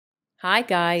Hi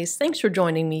guys, thanks for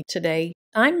joining me today.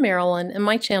 I'm Marilyn and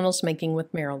my channel's Making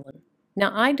with Marilyn.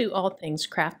 Now I do all things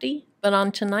crafty, but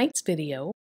on tonight's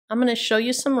video, I'm going to show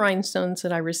you some rhinestones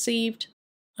that I received.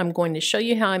 I'm going to show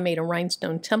you how I made a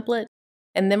rhinestone template,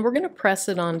 and then we're going to press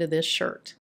it onto this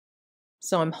shirt.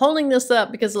 So I'm holding this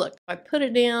up because look, if I put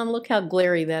it down, look how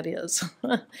glary that is.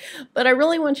 But I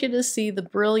really want you to see the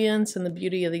brilliance and the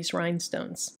beauty of these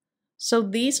rhinestones. So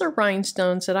these are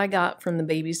rhinestones that I got from the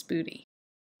baby's booty.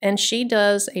 And she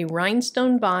does a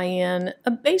rhinestone buy-in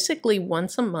basically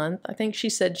once a month. I think she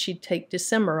said she'd take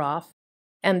December off.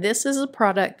 And this is a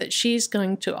product that she's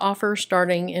going to offer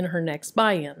starting in her next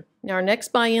buy-in. Now our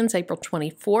next buy-in is April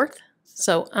 24th.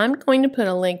 So I'm going to put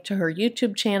a link to her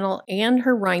YouTube channel and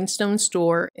her rhinestone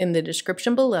store in the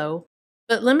description below.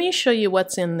 But let me show you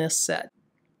what's in this set.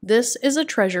 This is a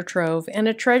treasure trove, and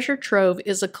a treasure trove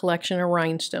is a collection of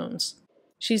rhinestones.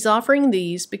 She's offering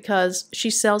these because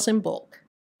she sells in bulk.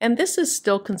 And this is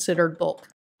still considered bulk,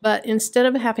 but instead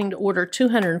of having to order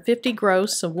 250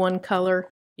 gross of one color,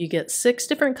 you get 6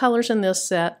 different colors in this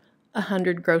set,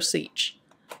 100 gross each.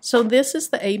 So this is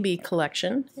the AB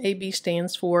collection. AB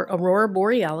stands for Aurora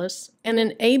Borealis, and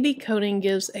an AB coating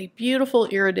gives a beautiful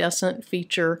iridescent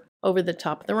feature over the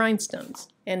top of the rhinestones.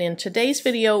 And in today's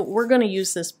video, we're going to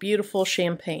use this beautiful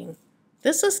champagne.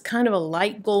 This is kind of a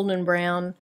light golden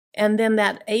brown, and then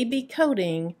that AB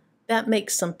coating that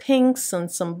makes some pinks and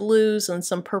some blues and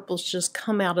some purples just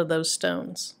come out of those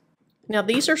stones. Now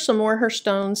these are some more of her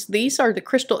stones. These are the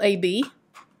crystal AB.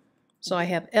 So I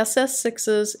have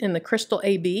SS6s in the crystal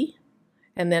AB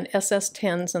and then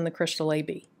SS10s in the crystal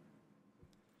AB.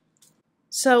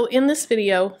 So in this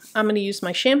video, I'm going to use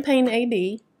my champagne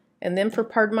AB, and then for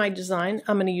part of my design,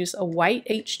 I'm going to use a white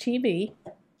HTB.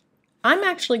 I'm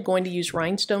actually going to use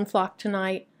rhinestone flock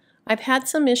tonight. I've had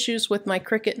some issues with my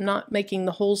Cricut not making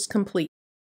the holes complete.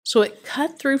 So it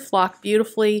cut through flock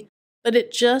beautifully, but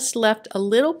it just left a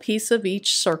little piece of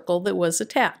each circle that was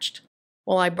attached.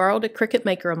 Well, I borrowed a Cricut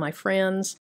Maker of my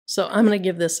friend's, so I'm going to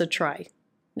give this a try.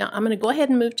 Now I'm going to go ahead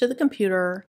and move to the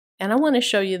computer, and I want to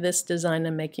show you this design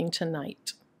I'm making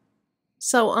tonight.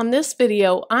 So on this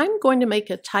video, I'm going to make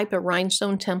a type of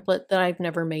rhinestone template that I've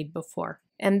never made before,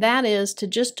 and that is to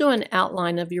just do an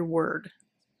outline of your word.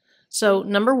 So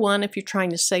number 1, if you're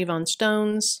trying to save on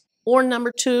stones, or number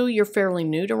 2, you're fairly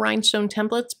new to rhinestone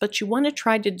templates, but you want to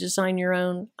try to design your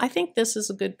own, I think this is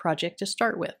a good project to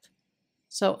start with.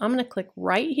 So I'm going to click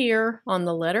right here on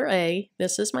the letter A.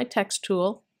 This is my text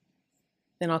tool.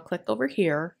 Then I'll click over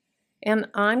here, and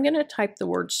I'm going to type the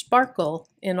word sparkle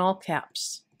in all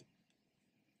caps.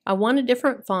 I want a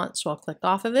different font, so I'll click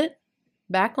off of it,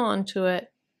 back onto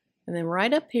it, and then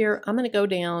right up here, I'm going to go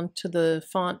down to the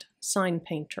font Sign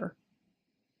Painter.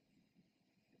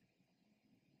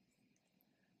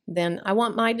 Then I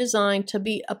want my design to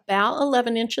be about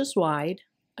 11 inches wide.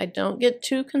 I don't get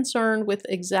too concerned with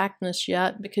exactness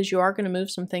yet because you are going to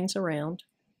move some things around.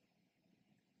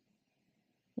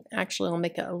 Actually, I'll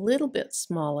make it a little bit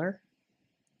smaller.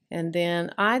 And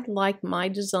then I'd like my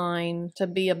design to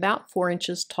be about 4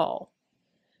 inches tall.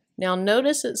 Now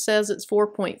notice it says it's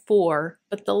 4.4,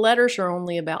 but the letters are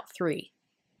only about 3.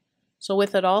 So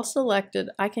with it all selected,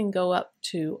 I can go up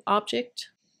to Object,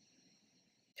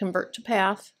 Convert to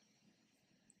Path,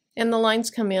 and the lines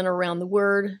come in around the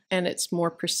word, and it's more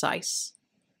precise.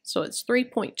 So it's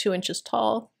 3.2 inches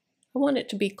tall. I want it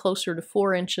to be closer to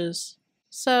 4 inches,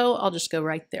 so I'll just go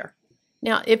right there.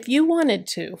 Now, if you wanted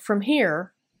to, from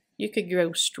here, you could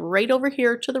go straight over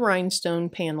here to the rhinestone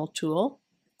panel tool,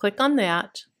 click on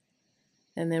that,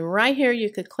 and then right here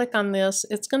you could click on this.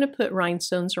 It's going to put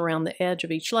rhinestones around the edge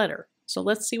of each letter. So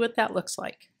let's see what that looks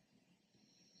like.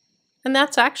 And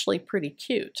that's actually pretty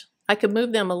cute. I could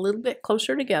move them a little bit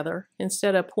closer together.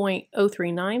 Instead of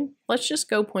 0.039, let's just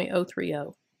go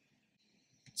 0.030.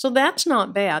 So that's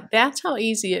not bad. That's how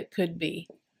easy it could be.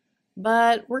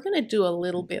 But we're going to do a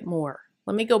little bit more.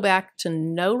 Let me go back to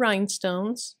No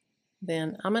Rhinestones.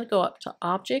 Then I'm going to go up to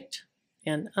Object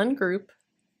and Ungroup.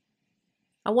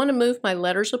 I want to move my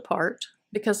letters apart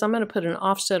because I'm going to put an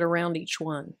offset around each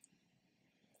one.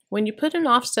 When you put an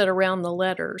offset around the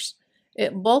letters,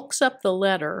 it bulks up the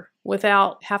letter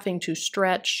without having to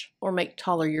stretch or make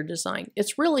taller your design.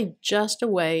 It's really just a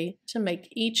way to make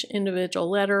each individual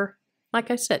letter,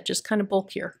 like I said, just kind of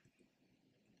bulkier.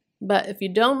 But if you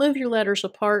don't move your letters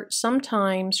apart,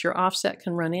 sometimes your offset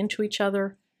can run into each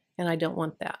other, and I don't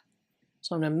want that.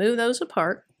 So I'm going to move those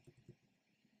apart.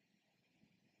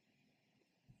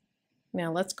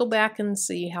 Now let's go back and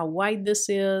see how wide this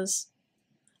is.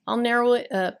 I'll narrow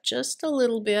it up just a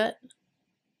little bit.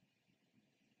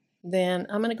 Then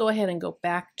I'm going to go ahead and go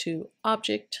back to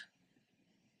Object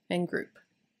and Group.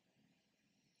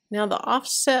 Now the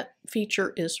offset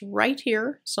feature is right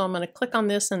here, so I'm going to click on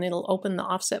this and it'll open the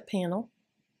offset panel.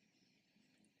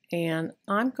 And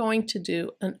I'm going to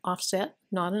do an offset,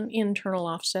 not an internal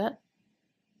offset.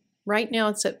 Right now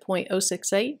it's at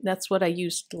 0.068. That's what I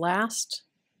used last,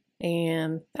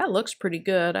 and that looks pretty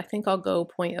good. I think I'll go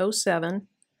 0.07.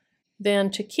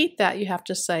 Then to keep that, you have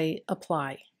to say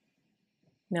apply.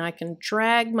 Now I can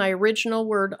drag my original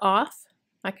word off.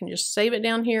 I can just save it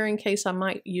down here in case I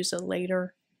might use it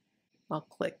later. I'll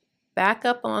click back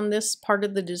up on this part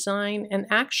of the design, and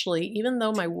actually, even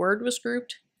though my word was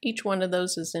grouped, each one of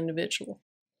those is individual.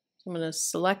 So I'm going to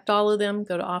select all of them,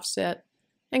 go to offset,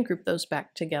 and group those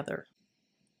back together.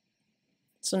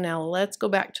 So now let's go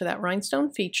back to that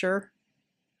rhinestone feature,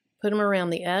 put them around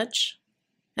the edge,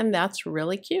 and that's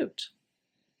really cute.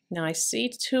 Now I see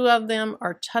two of them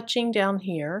are touching down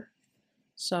here,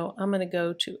 so I'm going to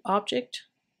go to Object,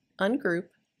 Ungroup.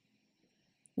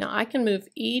 Now I can move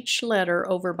each letter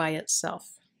over by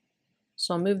itself.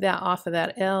 So I'll move that off of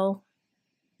that L.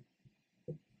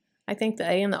 I think the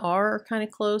A and the R are kind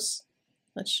of close.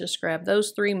 Let's just grab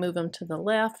those three, move them to the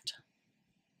left.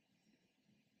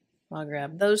 I'll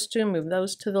grab those two, move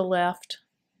those to the left.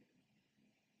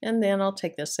 And then I'll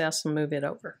take this S and move it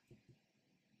over.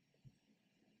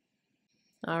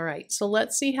 All right, so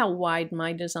let's see how wide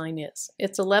my design is.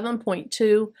 It's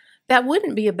 11.2. That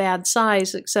wouldn't be a bad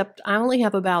size, except I only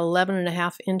have about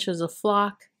 11.5 inches of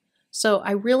flock. So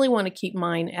I really want to keep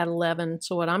mine at 11.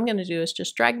 So what I'm going to do is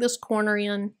just drag this corner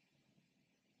in.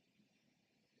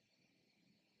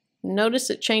 Notice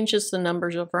it changes the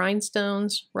numbers of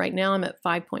rhinestones. Right now I'm at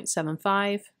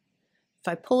 5.75. If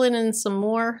I pull it in some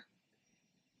more,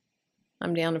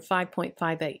 I'm down to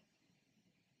 5.58.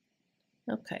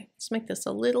 Okay, let's make this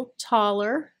a little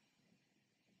taller.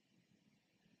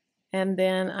 And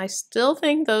then I still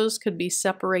think those could be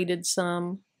separated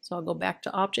some. So I'll go back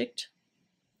to Object.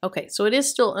 Okay, so it is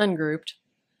still ungrouped.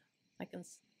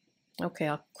 Okay,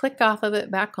 I'll click off of it,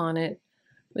 back on it,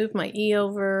 move my E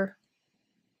over,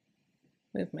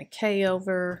 move my K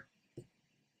over,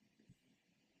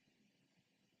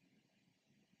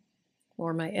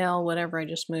 or my L, whatever I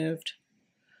just moved.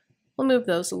 We'll move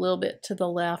those a little bit to the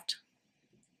left.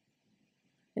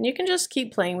 And you can just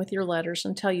keep playing with your letters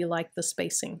until you like the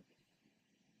spacing.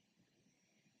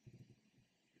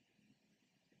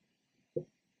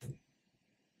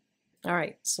 All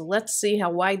right, so let's see how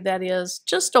wide that is.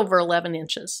 Just over 11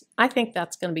 inches. I think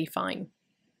that's going to be fine.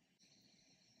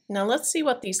 Now let's see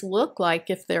what these look like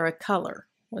if they're a color.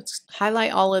 Let's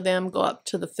highlight all of them, go up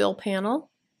to the fill panel.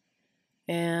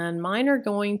 And mine are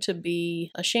going to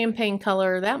be a champagne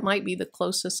color. That might be the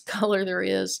closest color there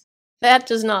is. That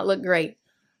does not look great.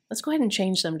 Let's go ahead and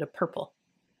change them to purple.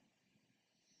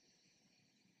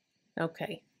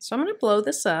 Okay, so I'm going to blow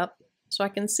this up so I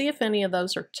can see if any of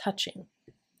those are touching.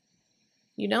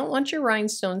 You don't want your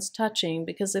rhinestones touching,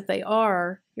 because if they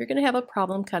are, you're going to have a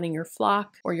problem cutting your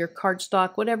flock or your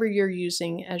cardstock, whatever you're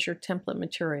using as your template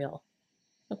material.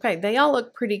 Okay, they all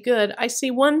look pretty good. I see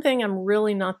one thing I'm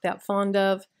really not that fond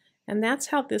of, and that's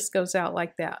how this goes out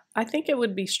like that. I think it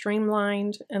would be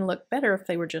streamlined and look better if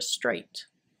they were just straight.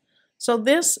 So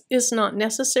this is not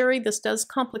necessary. This does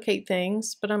complicate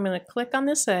things, but I'm going to click on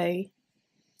this A.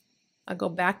 I'll go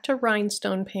back to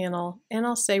Rhinestone panel, and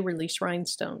I'll say Release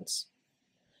Rhinestones.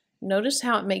 Notice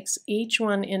how it makes each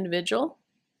one individual.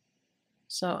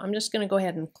 So I'm just going to go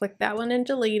ahead and click that one and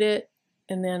delete it,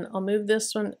 and then I'll move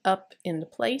this one up into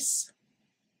place.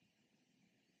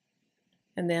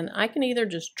 And then I can either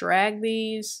just drag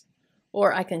these,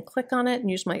 or I can click on it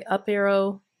and use my up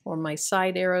arrow or my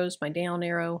side arrows, my down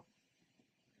arrow,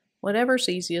 whatever's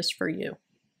easiest for you.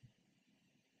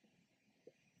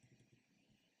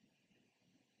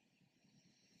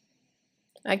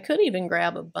 I could even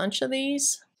grab a bunch of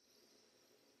these,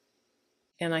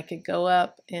 and I could go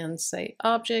up and say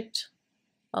Object,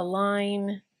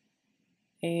 Align,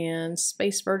 and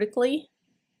Space Vertically,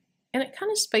 and it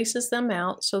kind of spaces them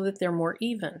out so that they're more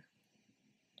even.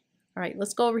 All right,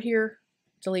 let's go over here,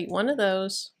 delete one of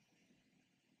those,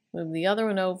 move the other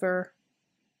one over.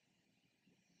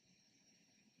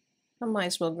 I might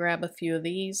as well grab a few of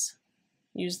these,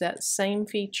 use that same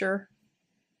feature,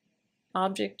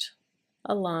 Object,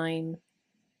 Align,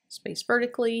 Space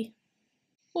Vertically.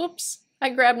 Whoops, I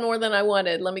grabbed more than I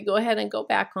wanted. Let me go ahead and go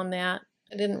back on that.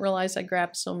 I didn't realize I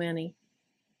grabbed so many.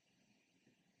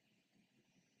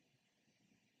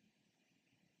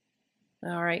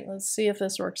 All right, let's see if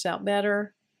this works out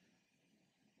better.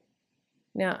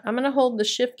 Now, I'm going to hold the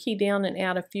Shift key down and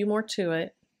add a few more to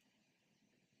it.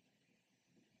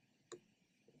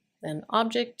 Then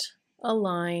Object,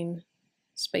 Align,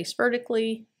 Space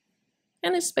Vertically,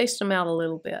 and it spaced them out a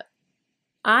little bit.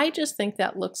 I just think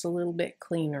that looks a little bit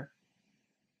cleaner.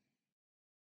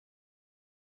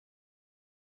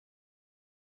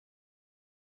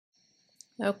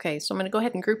 Okay, so I'm going to go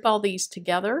ahead and group all these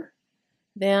together.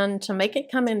 Then to make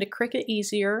it come into Cricut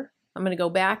easier, I'm going to go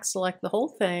back, select the whole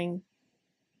thing,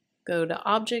 go to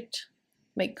Object,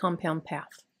 Make Compound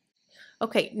Path.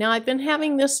 Okay, now I've been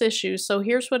having this issue, so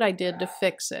here's what I did to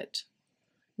fix it.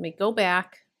 Let me go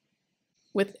back.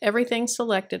 With everything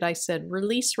selected, I said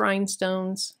Release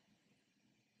Rhinestones.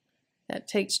 That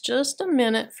takes just a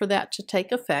minute for that to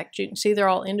take effect. You can see they're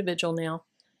all individual now.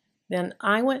 Then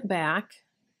I went back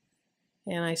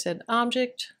and I said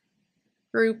Object,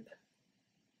 Group.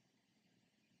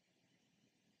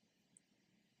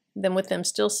 Then with them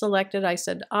still selected, I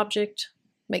said Object,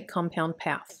 Make Compound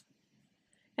Path.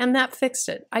 And that fixed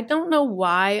it. I don't know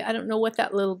why, I don't know what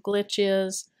that little glitch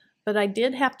is, but I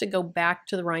did have to go back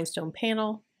to the Rhinestone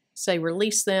panel, say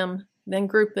release them, then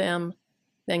group them,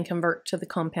 then convert to the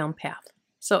compound path.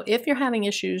 So if you're having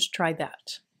issues, try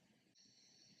that.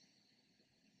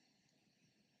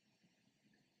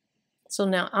 So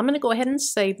now I'm going to go ahead and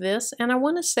save this, and I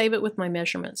want to save it with my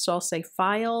measurements. So I'll say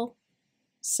File,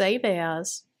 Save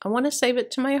As. I want to save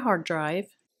it to my hard drive,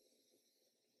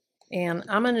 and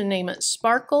I'm going to name it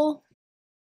Sparkle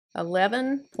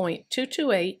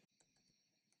 11.228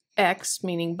 X,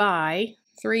 meaning by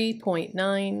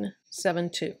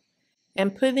 3.972.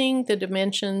 And putting the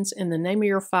dimensions in the name of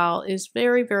your file is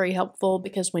very, very helpful,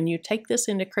 because when you take this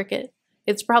into Cricut,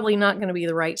 it's probably not going to be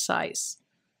the right size.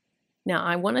 Now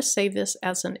I want to save this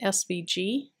as an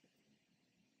SVG,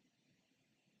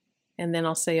 and then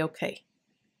I'll say OK.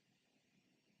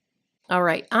 All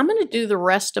right, I'm going to do the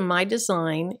rest of my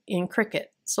design in Cricut.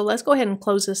 So let's go ahead and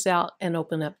close this out and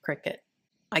open up Cricut.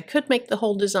 I could make the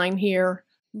whole design here,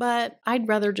 but I'd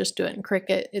rather just do it in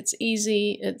Cricut. It's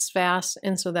easy, it's fast,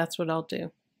 and so that's what I'll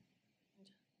do.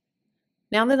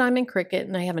 Now that I'm in Cricut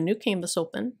and I have a new canvas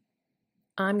open,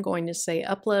 I'm going to say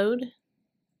Upload,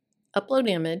 Upload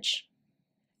Image,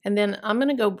 and then I'm going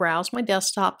to go browse my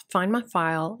desktop, find my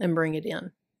file, and bring it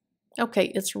in.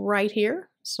 Okay, it's right here,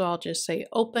 so I'll just say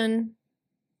Open.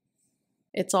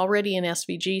 It's already in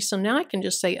SVG, so now I can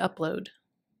just say Upload.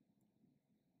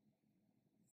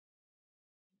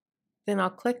 Then I'll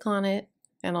click on it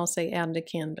and I'll say Add to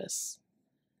Canvas.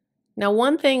 Now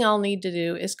one thing I'll need to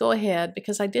do is go ahead,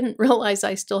 because I didn't realize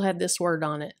I still had this word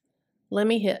on it. Let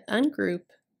me hit Ungroup.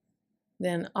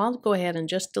 Then I'll go ahead and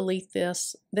just delete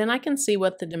this. Then I can see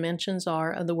what the dimensions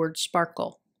are of the word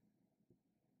sparkle.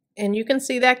 And you can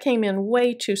see that came in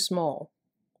way too small.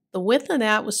 The width of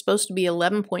that was supposed to be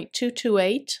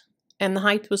 11.228 and the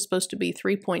height was supposed to be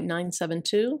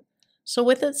 3.972. So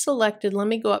with it selected, let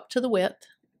me go up to the width.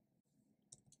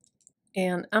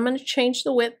 And I'm going to change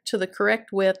the width to the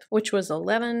correct width, which was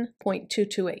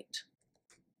 11.228.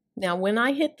 Now when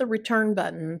I hit the return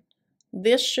button,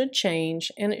 this should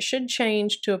change, and it should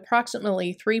change to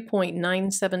approximately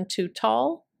 3.972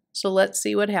 tall. So let's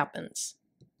see what happens.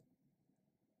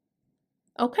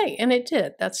 Okay, and it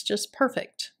did. That's just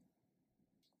perfect.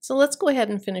 So let's go ahead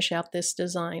and finish out this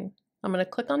design. I'm going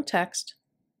to click on Text,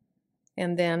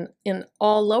 and then in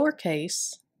all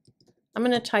lowercase, I'm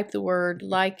going to type the word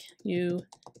 "like you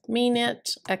mean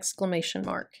it!" exclamation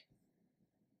mark.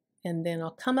 And then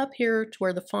I'll come up here to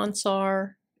where the fonts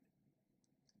are,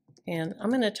 and I'm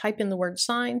going to type in the word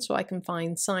sign so I can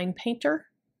find Sign Painter.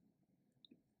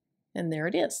 And there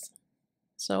it is.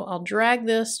 So I'll drag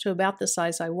this to about the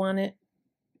size I want it.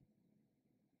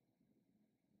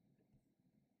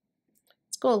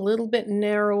 Let's go a little bit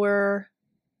narrower,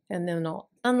 and then I'll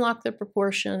unlock the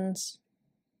proportions,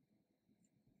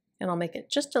 and I'll make it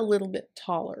just a little bit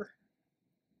taller.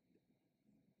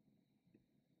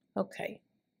 Okay.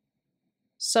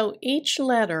 So each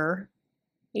letter,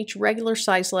 each regular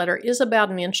size letter is about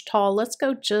an inch tall. Let's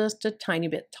go just a tiny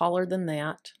bit taller than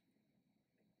that.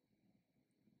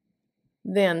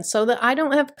 Then, so that I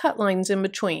don't have cut lines in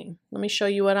between, let me show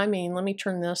you what I mean. Let me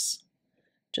turn this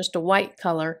just a white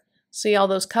color. See all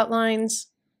those cut lines?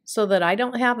 So that I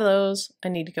don't have those, I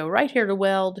need to go right here to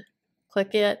Weld,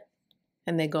 click it,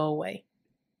 and they go away.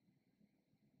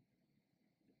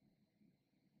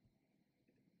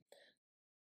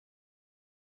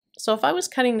 So if I was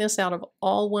cutting this out of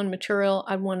all one material,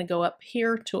 I'd want to go up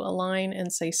here to align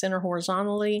and say center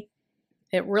horizontally.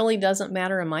 It really doesn't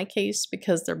matter in my case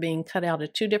because they're being cut out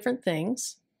of two different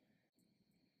things.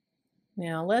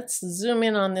 Now let's zoom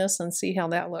in on this and see how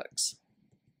that looks.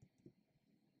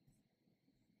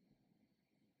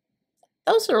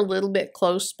 Those are a little bit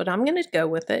close, but I'm going to go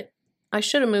with it. I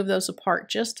should have moved those apart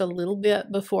just a little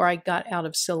bit before I got out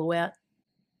of silhouette.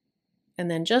 And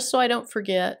then just so I don't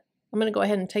forget, I'm going to go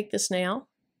ahead and take this now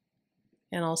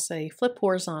and I'll say flip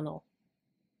horizontal.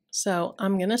 So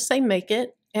I'm going to say make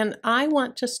it, and I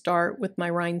want to start with my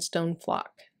rhinestone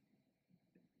flock.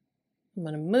 I'm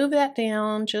going to move that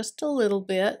down just a little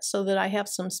bit so that I have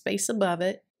some space above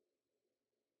it.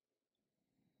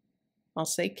 I'll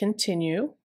say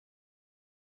continue.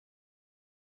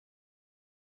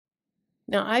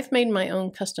 Now I've made my own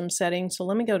custom setting, so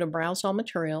let me go to Browse All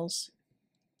Materials,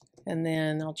 and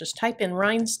then I'll just type in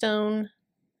rhinestone,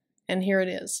 and here it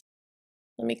is.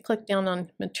 Let me click down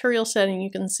on material setting. You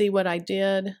can see what I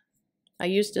did. I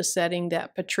used a setting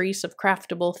that Patrice of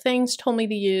Craftable Things told me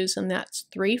to use, and that's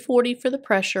 340 for the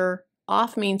pressure.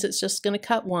 Off means it's just going to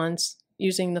cut once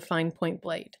using the fine point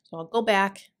blade. So I'll go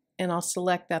back and I'll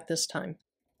select that this time.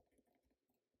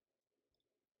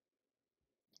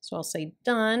 So I'll say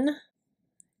done,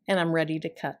 and I'm ready to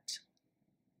cut.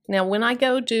 Now when I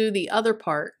go do the other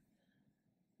part,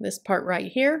 this part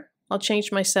right here, I'll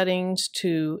change my settings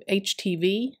to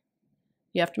HTV.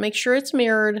 You have to make sure it's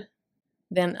mirrored.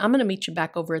 Then I'm going to meet you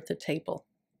back over at the table.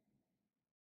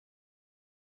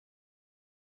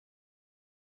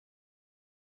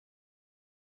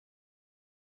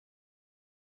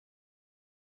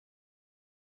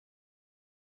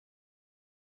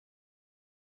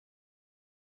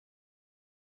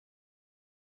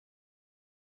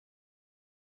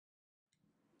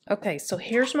 Okay, so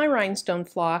here's my rhinestone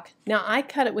flock. Now I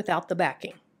cut it without the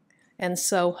backing. And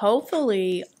so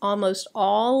hopefully almost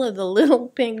all of the little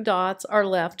pink dots are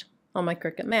left on my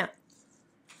Cricut mat.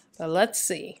 So let's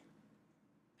see.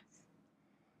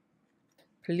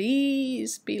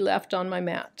 Please be left on my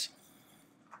mat.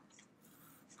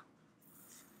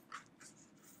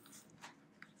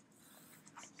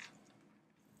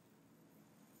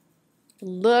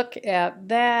 Look at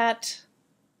that.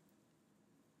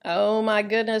 Oh my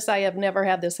goodness, I have never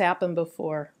had this happen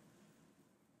before.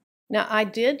 Now I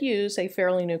did use a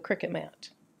fairly new Cricut mat.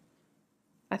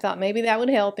 I thought maybe that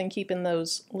would help in keeping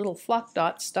those little flock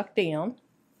dots stuck down.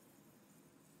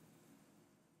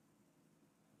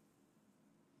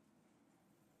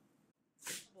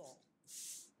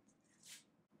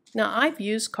 Now I've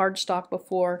used cardstock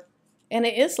before, and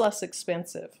it is less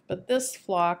expensive, but this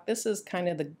flock, this is kind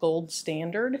of the gold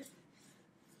standard.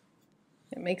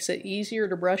 It makes it easier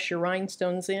to brush your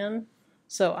rhinestones in.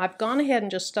 So I've gone ahead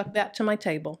and just stuck that to my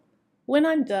table. When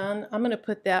I'm done, I'm going to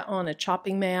put that on a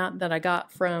chopping mat that I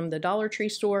got from the Dollar Tree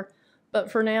store. But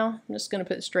for now, I'm just going to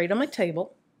put it straight on my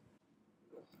table.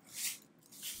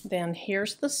 Then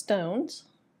here's the stones.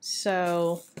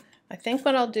 So I think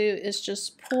what I'll do is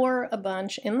just pour a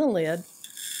bunch in the lid.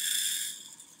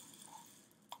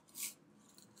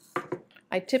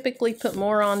 I typically put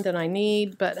more on than I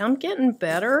need, but I'm getting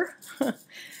better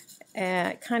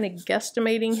at kind of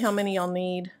guesstimating how many I'll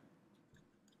need.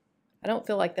 I don't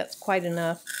feel like that's quite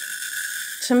enough.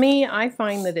 To me, I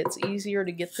find that it's easier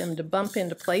to get them to bump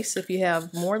into place if you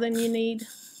have more than you need,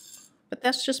 but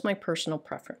that's just my personal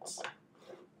preference.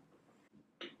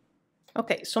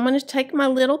 Okay, so I'm going to take my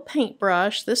little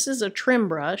paintbrush. This is a trim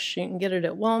brush. You can get it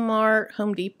at Walmart,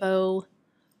 Home Depot,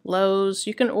 Lowe's.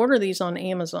 You can order these on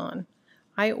Amazon.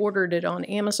 I ordered it on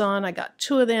Amazon. I got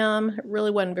 2 of them. It really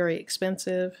wasn't very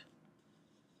expensive.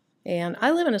 And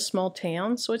I live in a small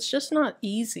town, so it's just not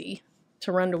easy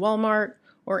to run to Walmart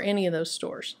or any of those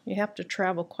stores. You have to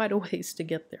travel quite a ways to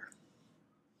get there.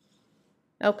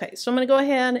 Okay, so I'm going to go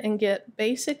ahead and get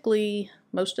basically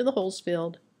most of the holes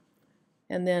filled.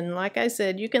 And then, like I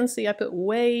said, you can see I put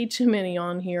way too many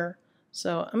on here.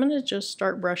 So I'm going to just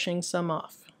start brushing some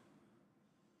off.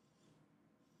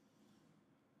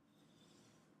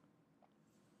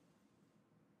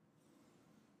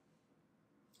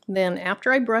 Then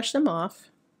after I brush them off,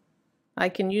 I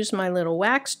can use my little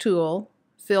wax tool,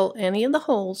 fill any of the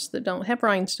holes that don't have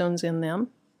rhinestones in them,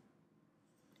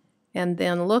 and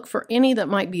then look for any that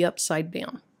might be upside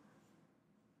down.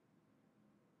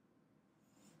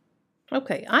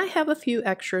 Okay, I have a few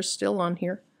extras still on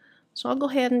here, so I'll go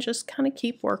ahead and just kind of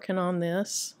keep working on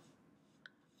this.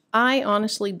 I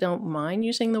honestly don't mind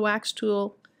using the wax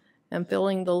tool and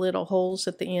filling the little holes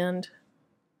at the end.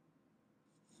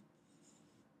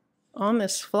 On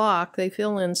this flock, they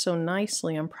fill in so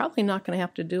nicely, I'm probably not going to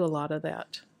have to do a lot of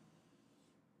that.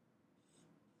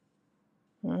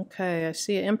 Okay, I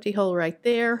see an empty hole right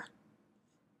there.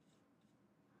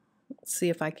 Let's see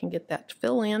if I can get that to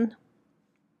fill in.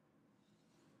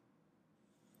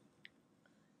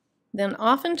 Then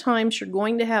oftentimes you're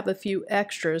going to have a few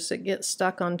extras that get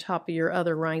stuck on top of your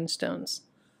other rhinestones.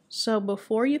 So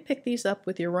before you pick these up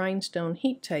with your rhinestone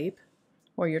heat tape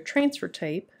or your transfer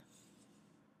tape,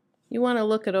 you want to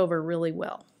look it over really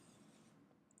well.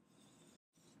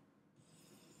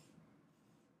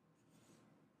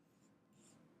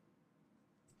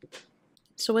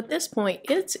 So at this point,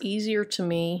 it's easier to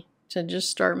me to just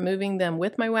start moving them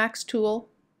with my wax tool.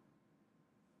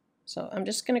 So I'm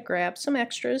just going to grab some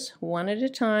extras one at a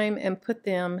time and put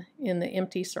them in the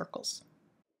empty circles.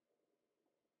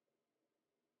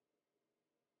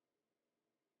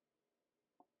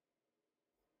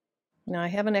 Now I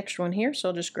have an extra one here, so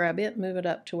I'll just grab it, move it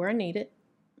up to where I need it.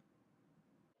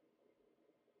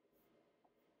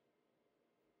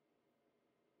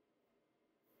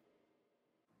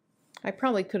 I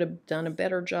probably could have done a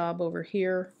better job over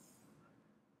here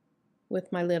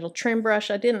with my little trim brush.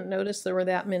 I didn't notice there were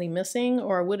that many missing,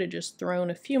 or I would have just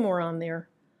thrown a few more on there.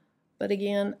 But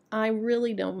again, I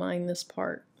really don't mind this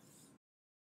part.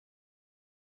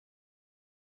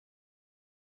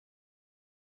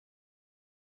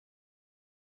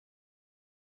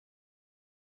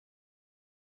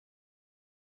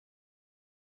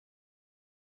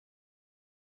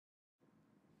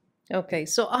 Okay,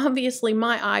 so obviously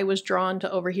my eye was drawn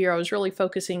to over here. I was really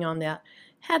focusing on that.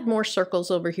 Had more circles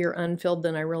over here unfilled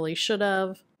than I really should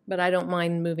have, but I don't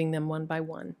mind moving them one by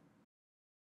one.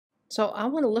 So I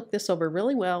want to look this over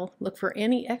really well, look for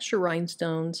any extra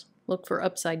rhinestones, look for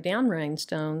upside down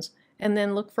rhinestones, and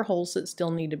then look for holes that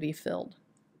still need to be filled.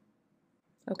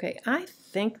 Okay, I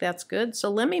think that's good. So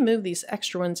let me move these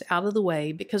extra ones out of the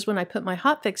way, because when I put my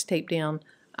hotfix tape down,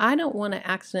 I don't want to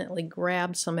accidentally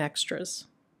grab some extras.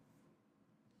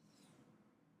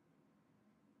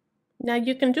 Now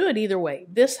you can do it either way.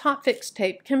 This hotfix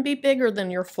tape can be bigger than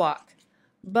your flock,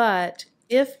 but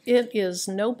if it is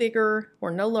no bigger or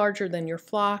no larger than your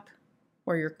flock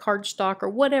or your cardstock or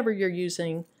whatever you're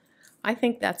using, I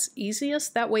think that's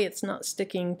easiest. That way it's not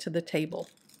sticking to the table.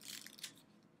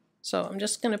 So I'm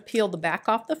just going to peel the back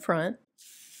off the front.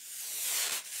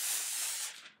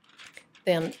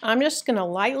 Then I'm just going to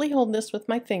lightly hold this with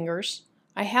my fingers.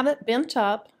 I have it bent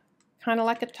up, kind of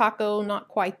like a taco, not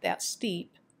quite that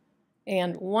steep.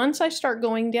 And once I start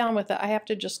going down with it, I have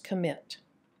to just commit.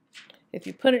 If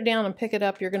you put it down and pick it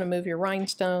up, you're going to move your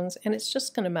rhinestones, and it's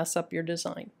just going to mess up your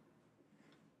design.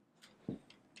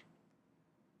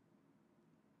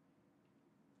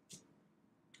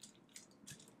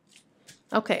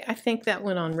 Okay, I think that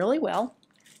went on really well.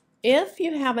 If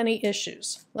you have any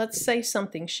issues, let's say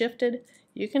something shifted,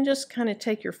 you can just kind of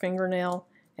take your fingernail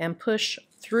and push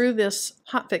through this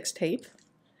hotfix tape.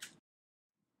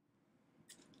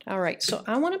 Alright, so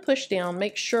I want to push down,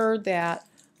 make sure that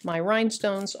my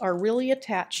rhinestones are really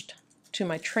attached to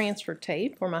my transfer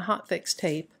tape or my hotfix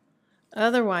tape,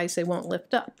 otherwise they won't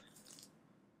lift up.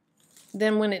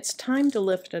 Then when it's time to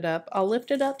lift it up, I'll lift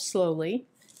it up slowly,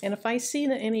 and if I see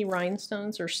that any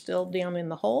rhinestones are still down in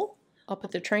the hole, I'll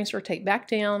put the transfer tape back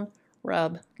down,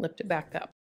 rub, lift it back up.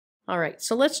 Alright,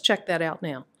 so let's check that out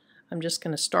now. I'm just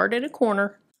going to start at a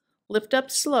corner, lift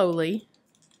up slowly.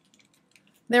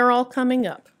 They're all coming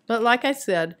up. But like I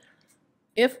said,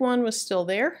 if one was still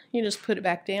there, you just put it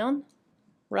back down,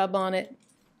 rub on it,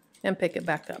 and pick it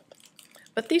back up.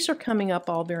 But these are coming up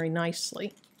all very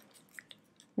nicely.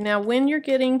 Now when you're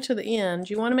getting to the end,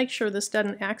 you want to make sure this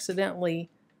doesn't accidentally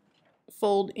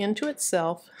fold into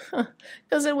itself,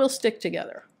 because it will stick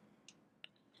together.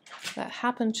 That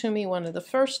happened to me one of the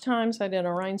first times I did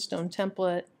a rhinestone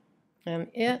template, and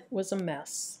it was a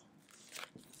mess.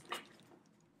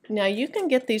 Now you can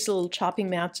get these little chopping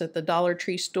mats at the Dollar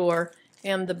Tree store,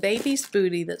 and the Baby's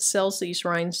Booty that sells these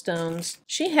rhinestones,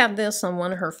 she had this on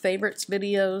one of her favorites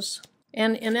videos.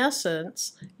 And in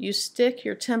essence, you stick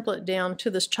your template down to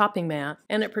this chopping mat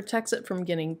and it protects it from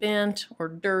getting bent or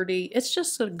dirty. It's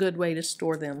just a good way to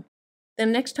store them.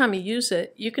 Then next time you use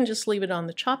it, you can just leave it on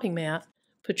the chopping mat,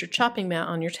 put your chopping mat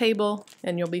on your table,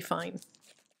 and you'll be fine.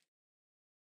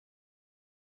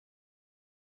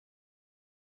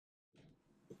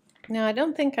 Now I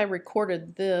don't think I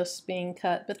recorded this being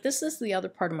cut, but this is the other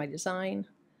part of my design,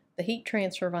 the heat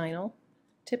transfer vinyl.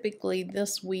 Typically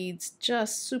this weeds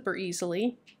just super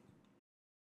easily.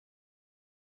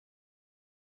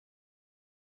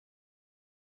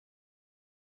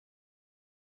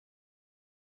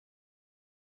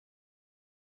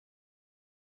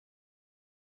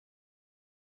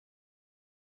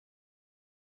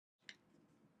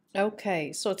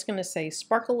 Okay, so it's going to say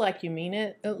sparkle like you mean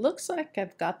it. It looks like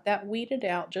I've got that weeded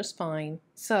out just fine.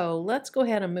 So let's go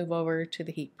ahead and move over to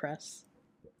the heat press.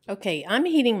 Okay, I'm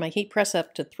heating my heat press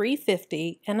up to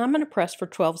 350 and I'm going to press for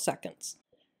 12 seconds.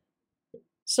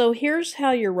 So here's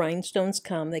how your rhinestones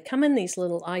come. They come in these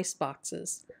little ice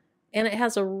boxes, and it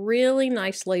has a really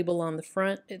nice label on the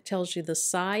front. It tells you the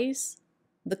size,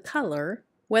 the color,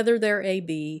 whether they're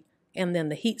AB, and then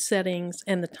the heat settings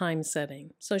and the time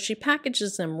setting. So she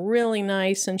packages them really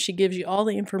nice, and she gives you all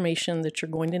the information that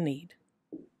you're going to need.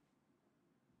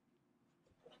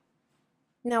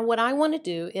 Now what I want to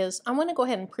do is I want to go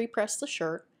ahead and pre-press the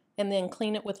shirt and then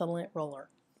clean it with a lint roller.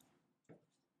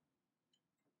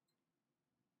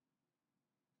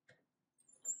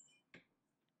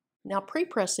 Now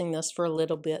pre-pressing this for a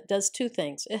little bit does two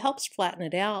things. It helps flatten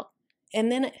it out,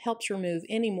 and then it helps remove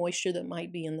any moisture that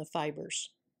might be in the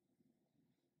fibers.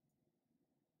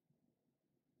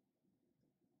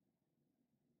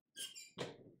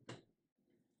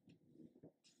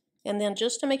 And then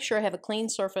just to make sure I have a clean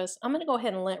surface, I'm going to go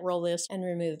ahead and lint roll this and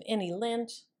remove any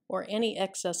lint or any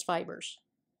excess fibers.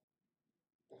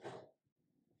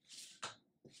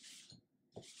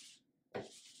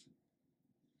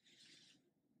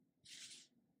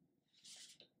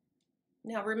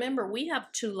 Now remember, we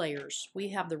have two layers. We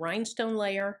have the rhinestone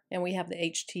layer and we have the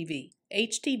HTV.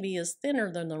 HTV is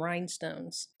thinner than the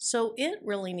rhinestones, so it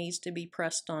really needs to be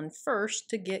pressed on first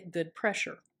to get good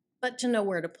pressure. But to know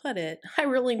where to put it, I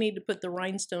really need to put the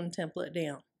rhinestone template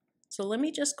down. So let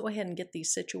me just go ahead and get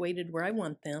these situated where I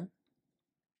want them.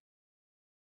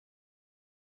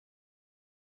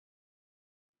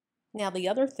 Now the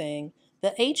other thing,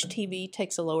 the HTV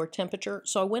takes a lower temperature,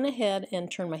 so I went ahead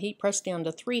and turned my heat press down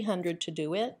to 300 to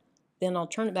do it. Then I'll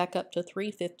turn it back up to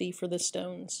 350 for the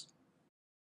stones.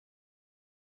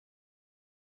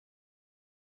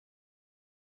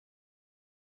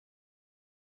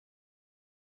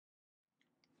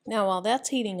 Now while that's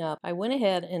heating up, I went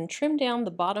ahead and trimmed down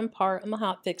the bottom part of my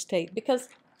hotfix tape because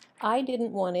I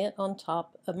didn't want it on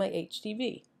top of my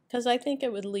HTV because I think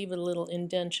it would leave a little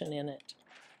indentation in it.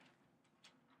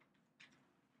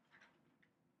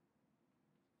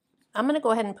 I'm going to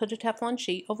go ahead and put a Teflon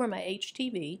sheet over my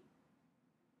HTV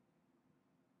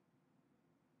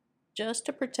just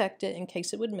to protect it in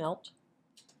case it would melt.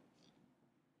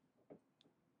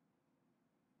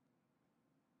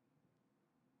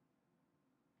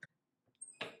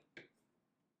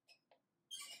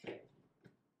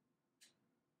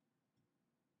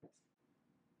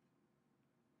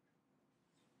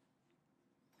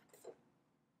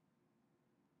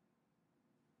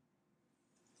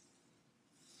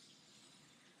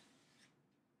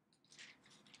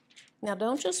 Now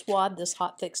don't just wad this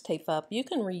hotfix tape up, you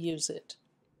can reuse it.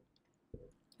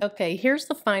 Okay, here's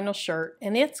the final shirt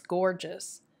and it's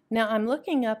gorgeous. Now I'm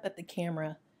looking up at the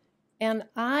camera and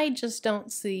I just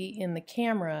don't see in the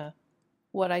camera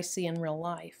what I see in real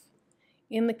life.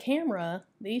 In the camera,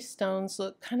 these stones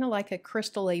look kind of like a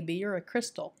crystal AB or a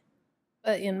crystal.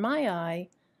 But in my eye,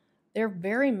 they're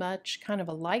very much kind of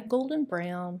a light golden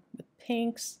brown with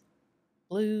pinks,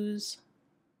 blues,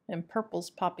 and purples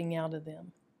popping out of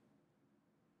them.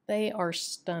 They are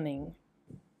stunning.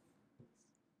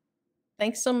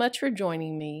 Thanks so much for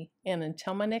joining me, and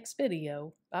until my next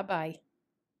video, bye-bye.